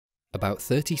About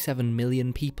 37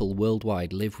 million people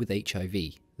worldwide live with HIV,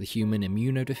 the human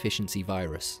immunodeficiency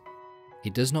virus.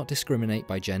 It does not discriminate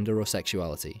by gender or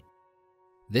sexuality.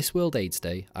 This World AIDS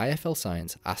Day,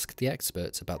 IFLScience asked the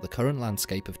experts about the current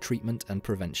landscape of treatment and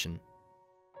prevention.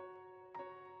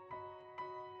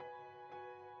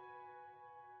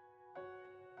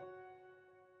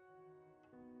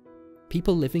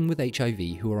 People living with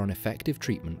HIV who are on effective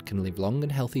treatment can live long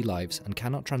and healthy lives and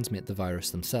cannot transmit the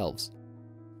virus themselves.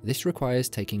 This requires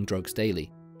taking drugs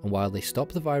daily, and while they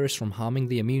stop the virus from harming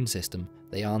the immune system,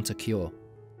 they aren't a cure.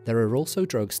 There are also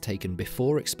drugs taken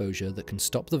before exposure that can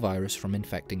stop the virus from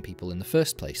infecting people in the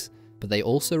first place, but they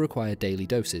also require daily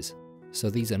doses, so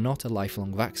these are not a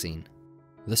lifelong vaccine.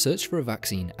 The search for a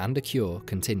vaccine and a cure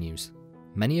continues.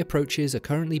 Many approaches are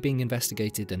currently being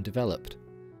investigated and developed.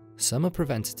 Some are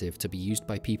preventative to be used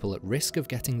by people at risk of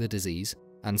getting the disease,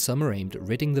 and some are aimed at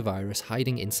ridding the virus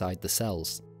hiding inside the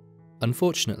cells.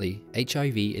 Unfortunately,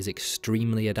 HIV is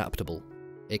extremely adaptable.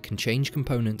 It can change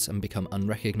components and become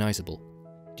unrecognisable.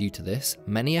 Due to this,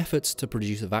 many efforts to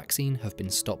produce a vaccine have been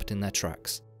stopped in their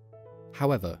tracks.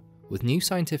 However, with new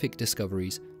scientific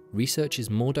discoveries, research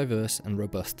is more diverse and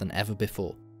robust than ever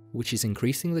before, which is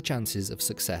increasing the chances of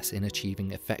success in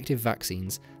achieving effective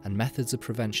vaccines and methods of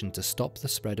prevention to stop the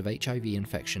spread of HIV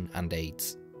infection and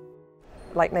AIDS.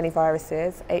 Like many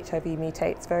viruses, HIV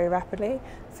mutates very rapidly,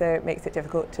 so it makes it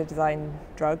difficult to design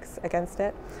drugs against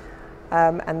it.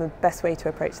 And the best way to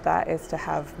approach that is to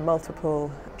have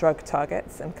multiple drug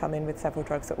targets and come in with several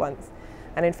drugs at once.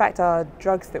 And in fact, our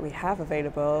drugs that we have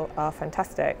available are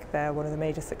fantastic. They're one of the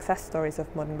major success stories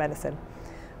of modern medicine.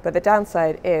 But the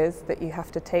downside is that you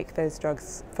have to take those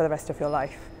drugs for the rest of your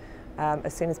life.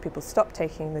 As soon as people stop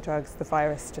taking the drugs, the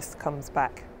virus just comes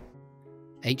back.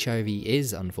 HIV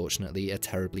is, unfortunately, a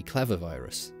terribly clever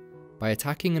virus. By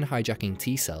attacking and hijacking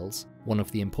T cells, one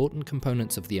of the important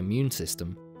components of the immune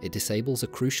system, it disables a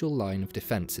crucial line of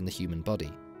defense in the human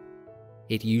body.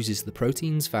 It uses the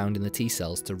proteins found in the T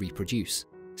cells to reproduce,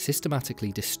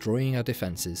 systematically destroying our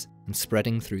defenses and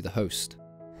spreading through the host.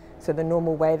 So the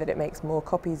normal way that it makes more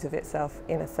copies of itself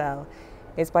in a cell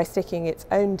is by sticking its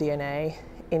own DNA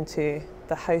into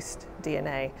the host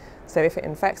DNA. So if it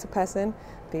infects a person,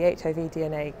 the HIV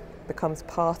DNA becomes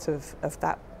part of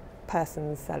that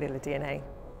person's cellular DNA,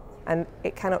 and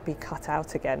it cannot be cut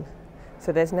out again.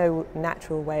 So there's no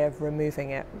natural way of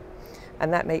removing it,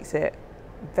 and that makes it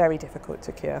very difficult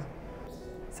to cure.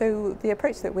 So the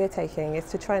approach that we're taking is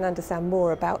to try and understand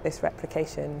more about this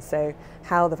replication, so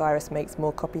how the virus makes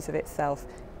more copies of itself,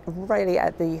 really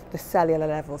at the cellular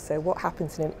level, so what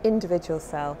happens in an individual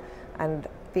cell and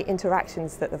the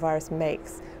interactions that the virus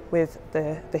makes with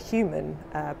the human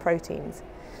proteins.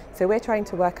 So we're trying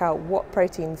to work out what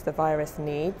proteins the virus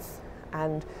needs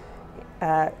and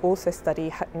also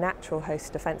study natural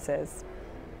host defences.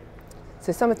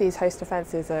 So some of these host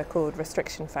defences are called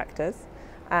restriction factors.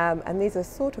 And these are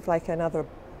sort of like another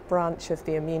branch of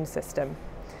the immune system.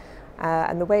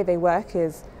 And the way they work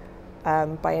is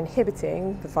by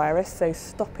inhibiting the virus, so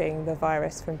stopping the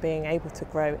virus from being able to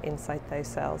grow inside those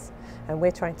cells. And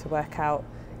we're trying to work out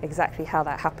exactly how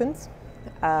that happens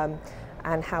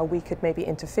and how we could maybe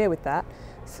interfere with that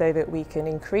so that we can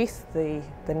increase the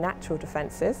natural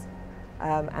defences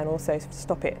and also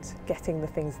stop it getting the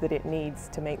things that it needs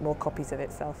to make more copies of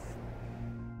itself.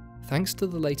 Thanks to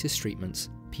the latest treatments,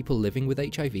 people living with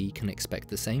HIV can expect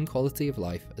the same quality of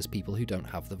life as people who don't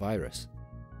have the virus.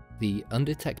 The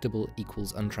undetectable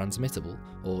equals untransmittable,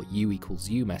 or U equals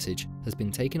U message, has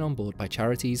been taken on board by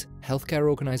charities, healthcare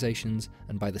organisations,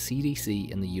 and by the CDC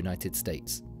in the United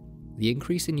States. The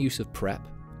increase in use of PrEP,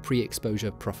 pre-exposure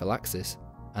prophylaxis,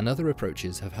 and other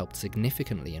approaches have helped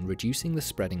significantly in reducing the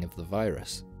spreading of the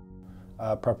virus.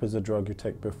 PrEP is a drug you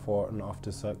take before and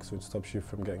after sex, which stops you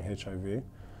from getting HIV.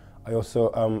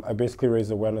 I basically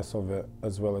raised awareness of it,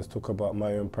 as well as talk about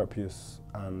my own PrEP use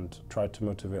and try to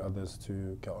motivate others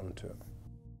to get onto it.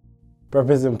 PrEP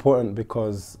is important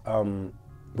because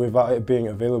without it being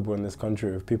available in this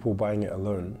country, with people buying it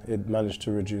alone, it managed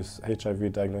to reduce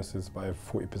HIV diagnosis by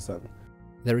 40%.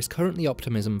 There is currently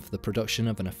optimism for the production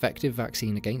of an effective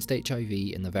vaccine against HIV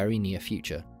in the very near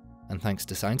future, and thanks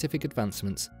to scientific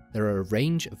advancements, there are a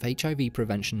range of HIV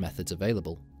prevention methods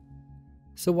available.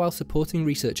 So while supporting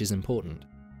research is important,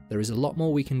 there is a lot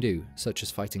more we can do, such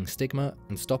as fighting stigma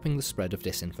and stopping the spread of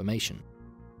disinformation.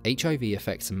 HIV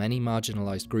affects many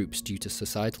marginalised groups due to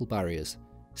societal barriers.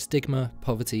 Stigma,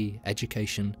 poverty,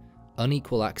 education,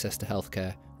 unequal access to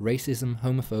healthcare, racism,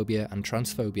 homophobia and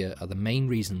transphobia are the main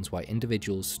reasons why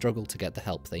individuals struggle to get the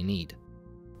help they need.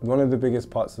 One of the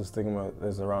biggest parts of stigma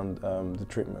is around the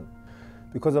treatment.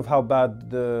 Because of how bad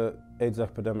the AIDS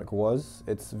epidemic was,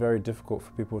 it's very difficult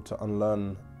for people to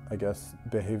unlearn, I guess,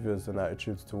 behaviours and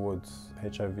attitudes towards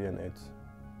HIV and AIDS.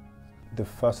 The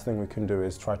first thing we can do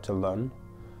is try to learn.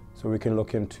 So we can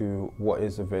look into what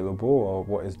is available or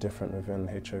what is different within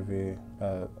HIV,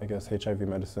 HIV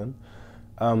medicine.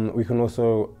 We can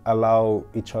also allow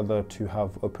each other to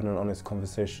have open and honest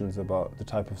conversations about the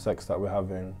type of sex that we're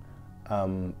having,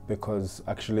 because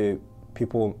actually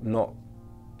people not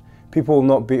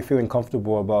feeling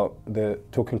comfortable about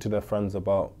talking to their friends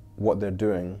about what they're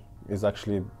doing is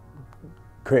actually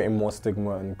creating more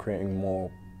stigma and creating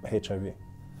more HIV.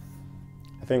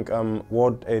 I think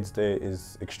World AIDS Day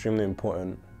is extremely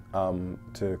important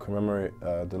to commemorate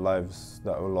the lives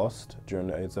that were lost during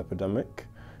the AIDS epidemic,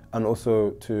 and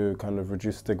also to kind of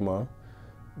reduce stigma.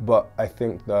 But I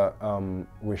think that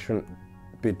we shouldn't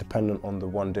be dependent on the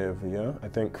one day of the year. I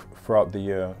think throughout the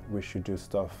year we should do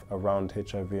stuff around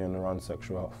HIV and around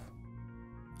sexual health.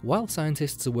 While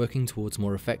scientists are working towards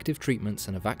more effective treatments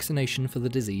and a vaccination for the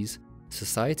disease,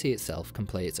 society itself can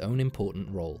play its own important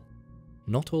role.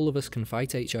 Not all of us can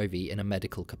fight HIV in a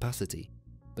medical capacity,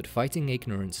 but fighting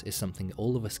ignorance is something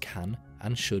all of us can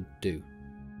and should do.